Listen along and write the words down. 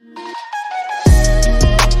Hey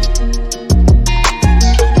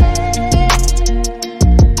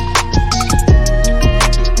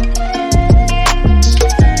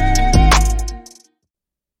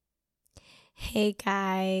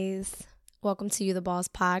guys, welcome to You the Boss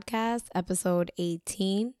Podcast, episode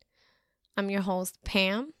 18. I'm your host,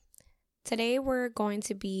 Pam. Today we're going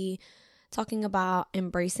to be talking about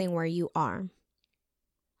embracing where you are.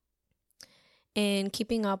 In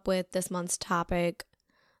keeping up with this month's topic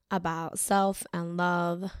about self and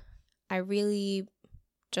love, I really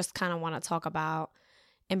just kind of want to talk about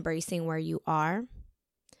embracing where you are.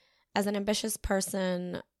 As an ambitious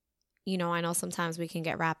person, I know sometimes we can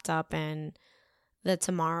get wrapped up in the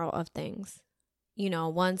tomorrow of things.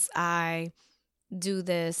 Once I do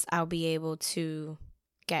this, I'll be able to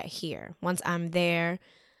get here. Once I'm there,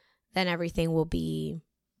 then everything will be,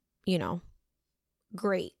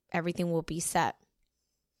 great. Everything will be set.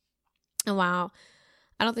 And while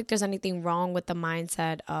I don't think there's anything wrong with the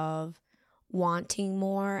mindset of wanting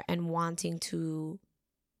more and wanting to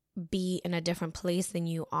be in a different place than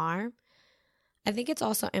you are, I think it's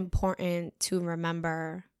also important to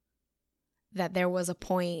remember that there was a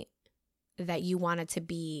point that you wanted to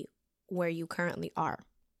be where you currently are.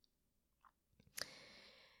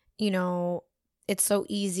 It's so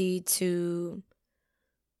easy to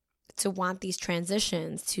want these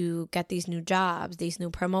transitions, to get these new jobs, these new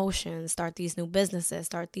promotions, start these new businesses,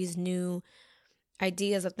 start these new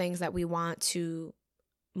ideas of things that we want to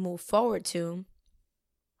move forward to,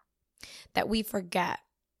 that we forget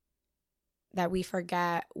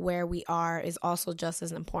where we are is also just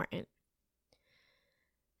as important.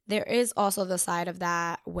 There is also the side of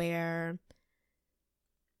that where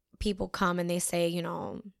people come and they say,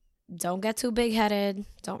 don't get too big-headed.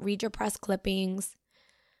 Don't read your press clippings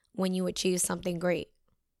when you achieve something great.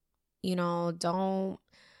 Don't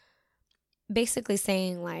basically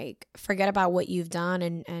saying like, forget about what you've done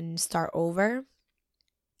and start over.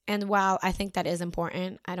 And while I think that is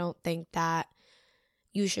important, I don't think that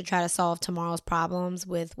you should try to solve tomorrow's problems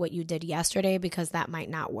with what you did yesterday, because that might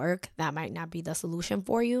not work. That might not be the solution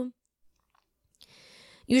for you.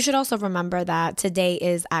 You should also remember that today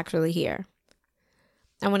is actually here.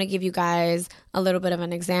 I want to give you guys a little bit of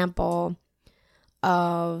an example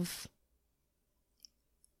of,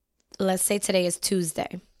 let's say today is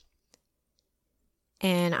Tuesday,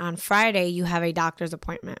 and on Friday you have a doctor's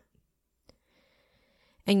appointment.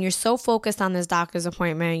 And you're so focused on this doctor's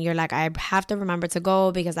appointment, you're like, I have to remember to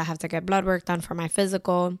go because I have to get blood work done for my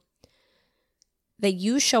physical, that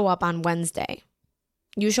you show up on Wednesday.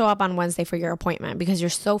 You show up on Wednesday for your appointment because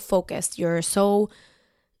you're so focused. You're so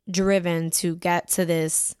driven to get to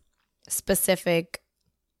this specific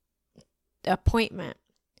appointment.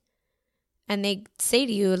 And they say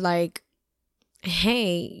to you like,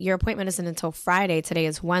 hey, your appointment isn't until Friday. Today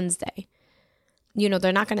is Wednesday.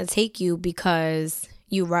 They're not going to take you because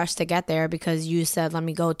you rushed to get there, because you said, let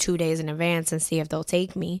me go 2 days in advance and see if they'll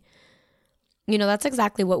take me. That's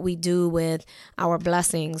exactly what we do with our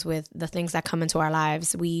blessings, with the things that come into our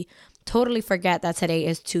lives. We totally forget that today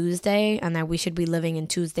is Tuesday and that we should be living in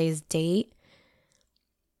Tuesday's date.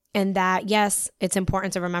 And that, yes, it's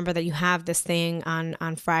important to remember that you have this thing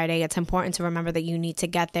on Friday. It's important to remember that you need to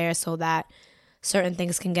get there so that certain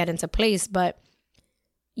things can get into place. But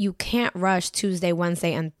you can't rush Tuesday,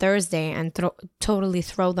 Wednesday, and Thursday and totally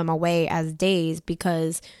throw them away as days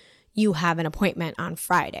because you have an appointment on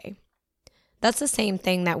Friday. That's the same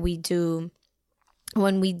thing that we do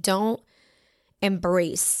when we don't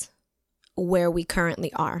embrace where we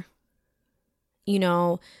currently are.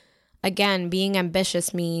 Again, being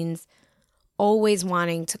ambitious means always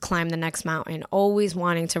wanting to climb the next mountain, always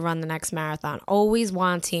wanting to run the next marathon, always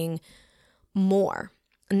wanting more.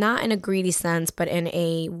 Not in a greedy sense, but in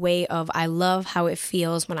a way of, I love how it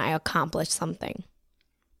feels when I accomplish something.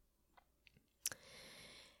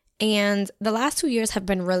 And the last 2 years have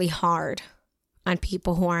been really hard on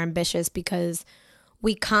people who are ambitious because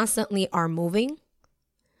we constantly are moving.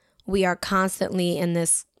 We are constantly in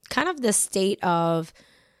this state of,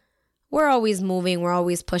 we're always moving, we're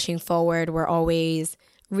always pushing forward, we're always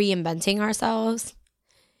reinventing ourselves.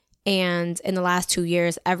 And in the last 2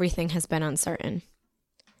 years, everything has been uncertain.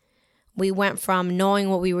 We went from knowing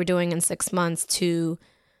what we were doing in 6 months to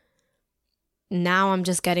now I'm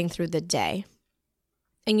just getting through the day.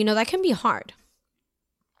 And that can be hard.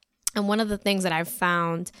 And one of the things that I've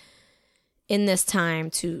found in this time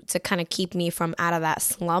to kind of keep me from out of that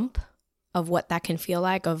slump of what that can feel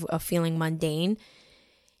like, of feeling mundane,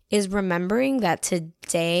 is remembering that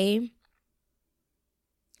today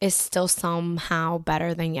is still somehow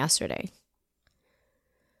better than yesterday.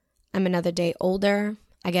 I'm another day older.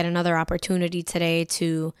 I get another opportunity today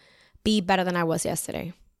to be better than I was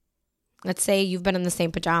yesterday. Let's say you've been in the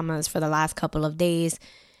same pajamas for the last couple of days,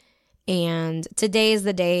 and today is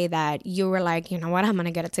the day that you were like, you know what, I'm going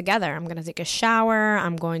to get it together. I'm going to take a shower.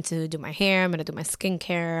 I'm going to do my hair. I'm going to do my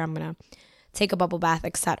skincare. I'm going to take a bubble bath,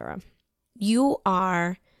 etc. You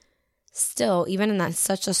are still, even in that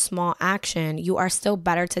such a small action, you are still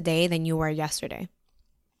better today than you were yesterday.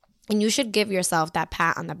 And you should give yourself that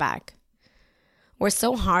pat on the back. We're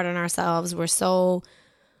so hard on ourselves.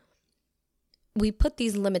 We put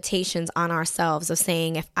these limitations on ourselves of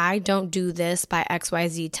saying, if I don't do this by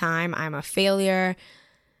XYZ time, I'm a failure.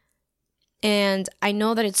 And I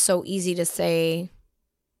know that it's so easy to say,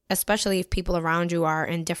 especially if people around you are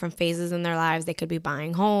in different phases in their lives. They could be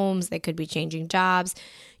buying homes, they could be changing jobs.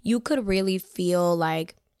 You could really feel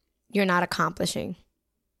like you're not accomplishing.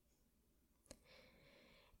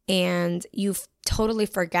 And you totally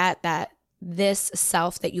forget that this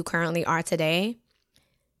self that you currently are today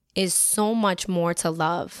is so much more to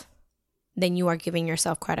love than you are giving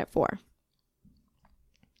yourself credit for.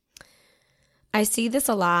 I see this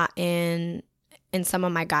a lot in some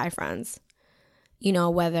of my guy friends. You know,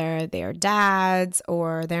 whether they're dads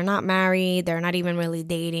or they're not married, they're not even really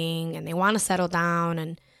dating, and they want to settle down,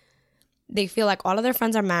 and they feel like all of their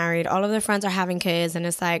friends are married, all of their friends are having kids, and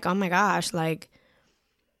it's like, oh my gosh, like,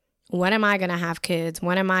 when am I going to have kids?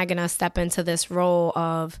 When am I going to step into this role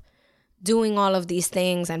of doing all of these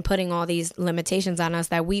things and putting all these limitations on us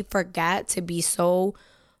that we forget to be so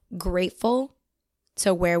grateful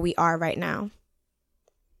to where we are right now?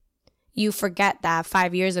 You forget that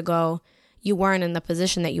 5 years ago, you weren't in the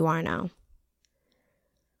position that you are now.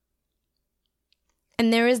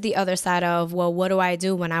 And there is the other side of, well, what do I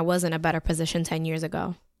do when I was in a better position 10 years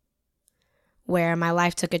ago? Where my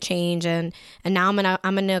life took a change and now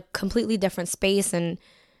I'm in a completely different space, and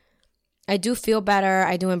I do feel better.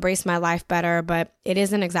 I do embrace my life better, but it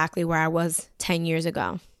isn't exactly where I was 10 years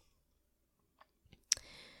ago.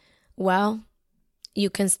 Well, you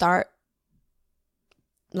can start,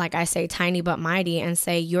 like I say, tiny but mighty, and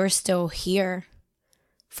say you're still here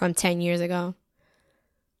from 10 years ago.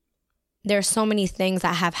 There's so many things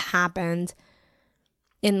that have happened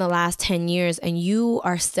in the last 10 years, and you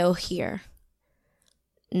are still here.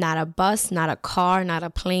 Not a bus, not a car, not a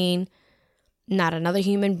plane, not another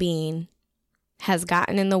human being has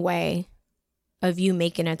gotten in the way of you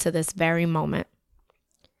making it to this very moment.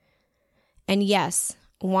 And yes,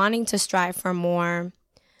 wanting to strive for more,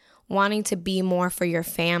 wanting to be more for your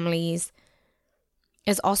families,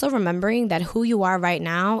 is also remembering that who you are right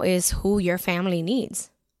now is who your family needs.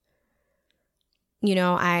 You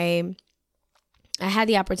know, I had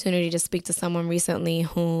the opportunity to speak to someone recently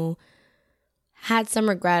who had some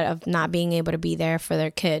regret of not being able to be there for their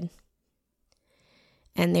kid.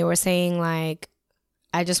 And they were saying, like,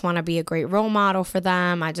 I just want to be a great role model for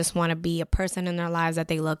them. I just want to be a person in their lives that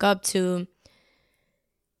they look up to.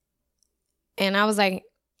 And I was like,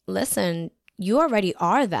 listen, you already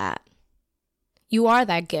are that. You are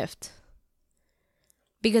that gift.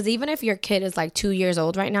 Because even if your kid is like 2 years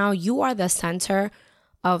old right now, you are the center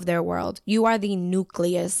of their world. You are the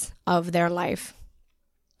nucleus of their life.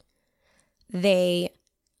 They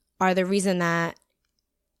are the reason that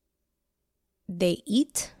they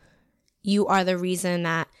eat. You are the reason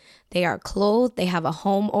that they are clothed. They have a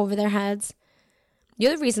home over their heads.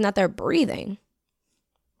 You're the reason that they're breathing.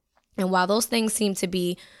 And while those things seem to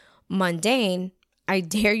be mundane, I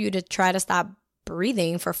dare you to try to stop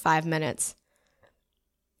breathing for 5 minutes.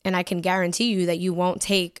 And I can guarantee you that you won't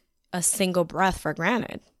take a single breath for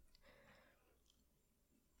granted.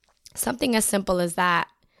 Something as simple as that.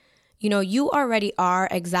 You know, you already are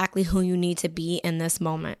exactly who you need to be in this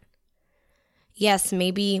moment. Yes,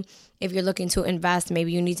 maybe if you're looking to invest,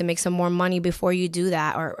 maybe you need to make some more money before you do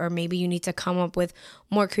that. Or maybe you need to come up with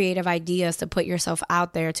more creative ideas to put yourself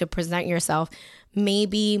out there, to present yourself.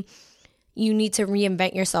 Maybe you need to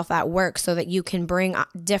reinvent yourself at work so that you can bring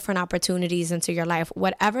different opportunities into your life.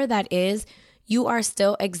 Whatever that is, you are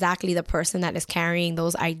still exactly the person that is carrying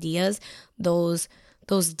those ideas, those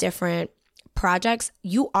different projects.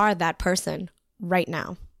 You are that person right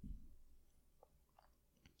now.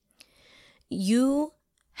 You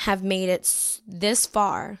have made it this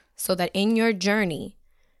far so that in your journey,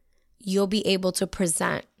 you'll be able to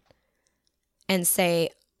present and say,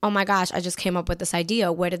 oh my gosh, I just came up with this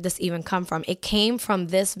idea. Where did this even come from? It came from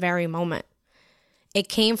this very moment. It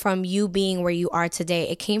came from you being where you are today.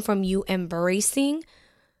 It came from you embracing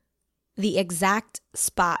the exact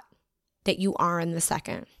spot that you are in the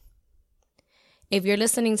second. If you're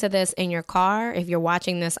listening to this in your car, if you're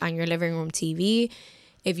watching this on your living room TV,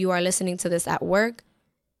 if you are listening to this at work,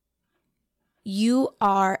 You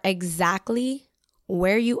are exactly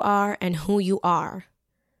where you are and who you are,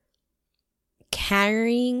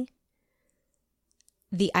 carrying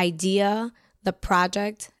the idea, the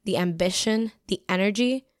project, the ambition, the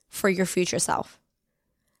energy for your future self.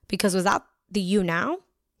 Because without the you now,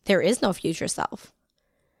 there is no future self.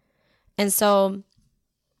 And so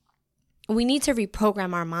we need to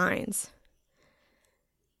reprogram our minds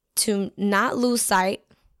to not lose sight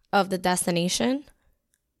of the destination,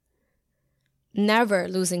 never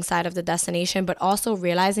losing sight of the destination, but also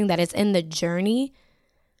realizing that it's in the journey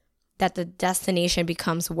that the destination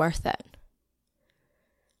becomes worth it.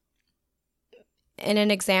 In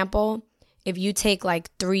an example, if you take like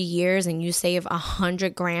 3 years and you save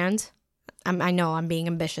 100 grand, I know I'm being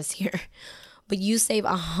ambitious here, but you save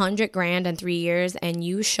 100 grand in 3 years and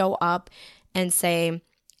you show up and say,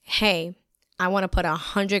 hey, I want to put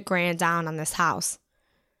 100 grand down on this house.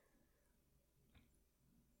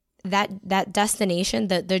 That destination,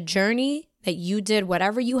 the journey that you did,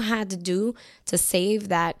 whatever you had to do to save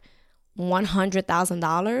that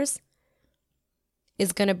 $100,000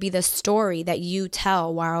 is going to be the story that you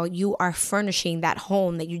tell while you are furnishing that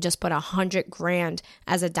home that you just put 100 grand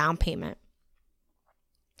as a down payment.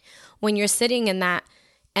 When you're sitting in that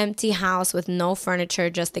empty house with no furniture,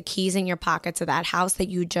 just the keys in your pocket to that house that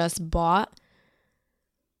you just bought,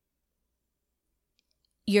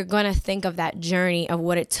 you're going to think of that journey of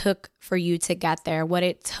what it took for you to get there, what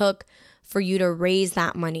it took for you to raise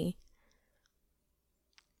that money.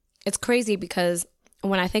 It's crazy because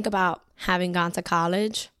when I think about having gone to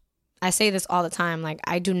college, I say this all the time, like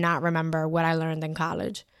I do not remember what I learned in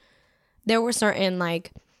college. There were certain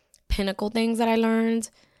like pinnacle things that I learned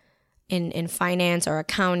in finance or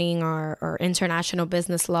accounting or international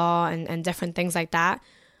business law and different things like that.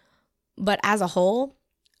 But as a whole,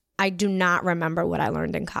 I do not remember what I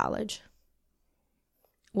learned in college.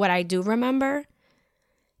 What I do remember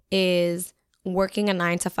is working a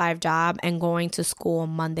 9-to-5 job and going to school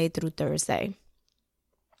Monday through Thursday.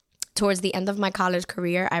 Towards the end of my college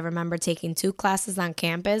career, I remember taking 2 classes on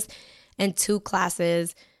campus and 2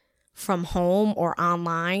 classes from home or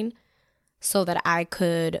online so that I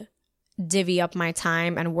could divvy up my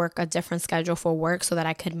time and work a different schedule for work so that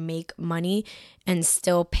I could make money and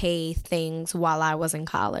still pay things while I was in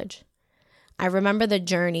college. I remember the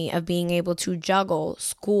journey of being able to juggle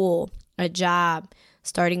school, a job,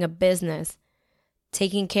 starting a business,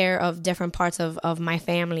 taking care of different parts of my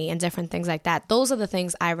family and different things like that. Those are the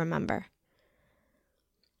things I remember.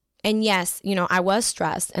 And yes, I was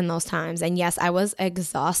stressed in those times. And yes, I was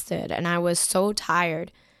exhausted and I was so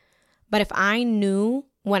tired. But if I knew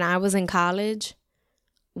when I was in college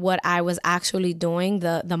what I was actually doing,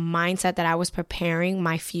 the mindset that I was preparing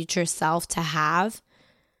my future self to have,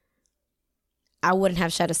 I wouldn't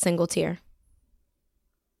have shed a single tear.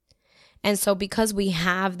 And so because we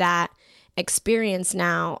have that experience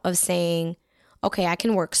now of saying, okay, I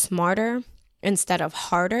can work smarter instead of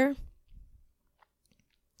harder,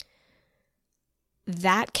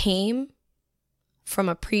 that came from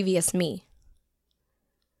a previous me.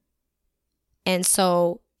 And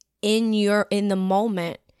so in the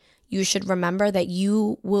moment, you should remember that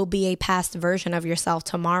you will be a past version of yourself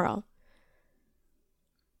tomorrow.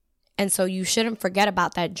 And so you shouldn't forget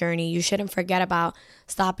about that journey. You shouldn't forget about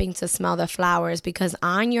stopping to smell the flowers, because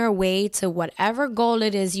on your way to whatever goal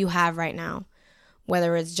it is you have right now,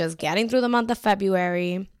 whether it's just getting through the month of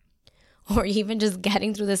February or even just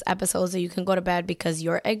getting through this episode so you can go to bed because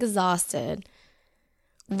you're exhausted,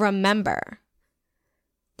 remember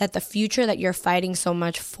that the future that you're fighting so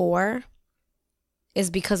much for is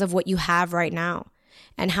because of what you have right now.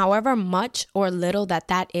 And however much or little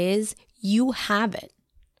that is, you have it.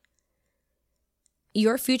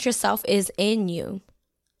 Your future self is in you,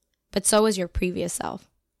 but so is your previous self.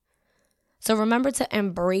 So remember to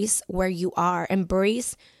embrace where you are.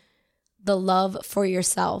 Embrace the love for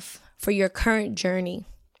yourself, for your current journey.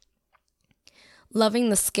 Loving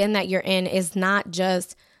the skin that you're in is not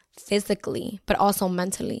just physically, but also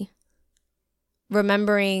mentally.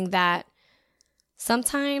 Remembering that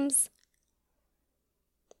sometimes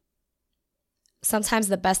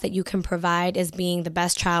the best that you can provide is being the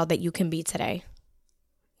best child that you can be today,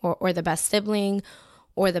 or the best sibling,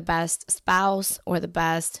 or the best spouse, or the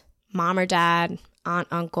best mom or dad, aunt,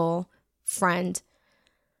 uncle, friend.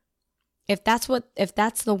 If that's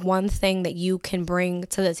the one thing that you can bring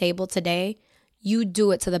to the table today, you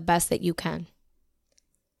do it to the best that you can.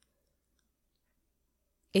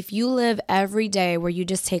 If you live every day where you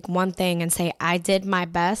just take one thing and say, I did my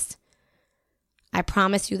best, I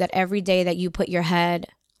promise you that every day that you put your head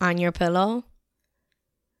on your pillow,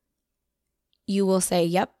 you will say,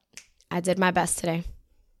 yep, I did my best today.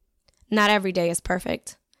 Not every day is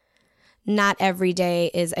perfect. Not every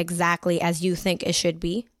day is exactly as you think it should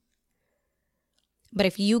be. But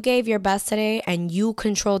if you gave your best today and you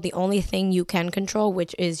controlled the only thing you can control,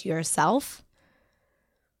 which is yourself,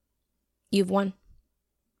 you've won.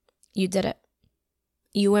 You did it.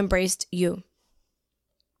 You embraced you.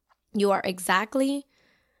 You are exactly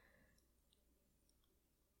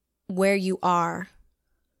where you are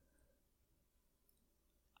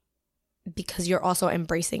because you're also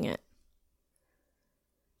embracing it.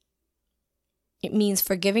 It means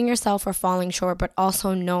forgiving yourself for falling short, but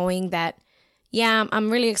also knowing that, yeah, I'm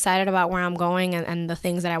really excited about where I'm going and the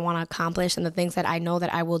things that I want to accomplish and the things that I know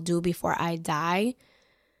that I will do before I die.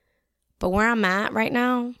 But where I'm at right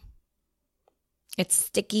now, it's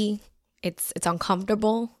sticky, it's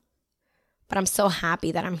uncomfortable, but I'm so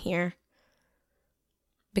happy that I'm here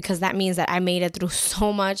because that means that I made it through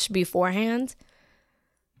so much beforehand.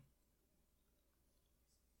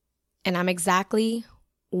 And I'm exactly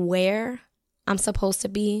where I'm supposed to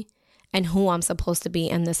be and who I'm supposed to be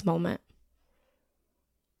in this moment.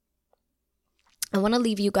 I want to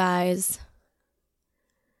leave you guys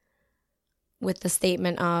with the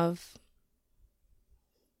statement of,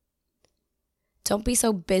 don't be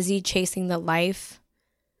so busy chasing the life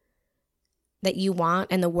that you want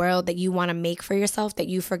and the world that you want to make for yourself that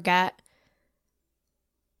you forget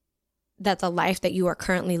that the life that you are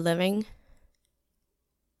currently living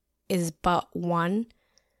is but one,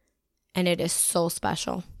 and it is so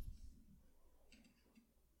special.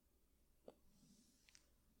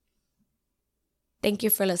 Thank you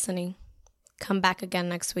for listening. Come back again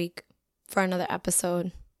next week for another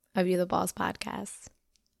episode of You the Boss podcast.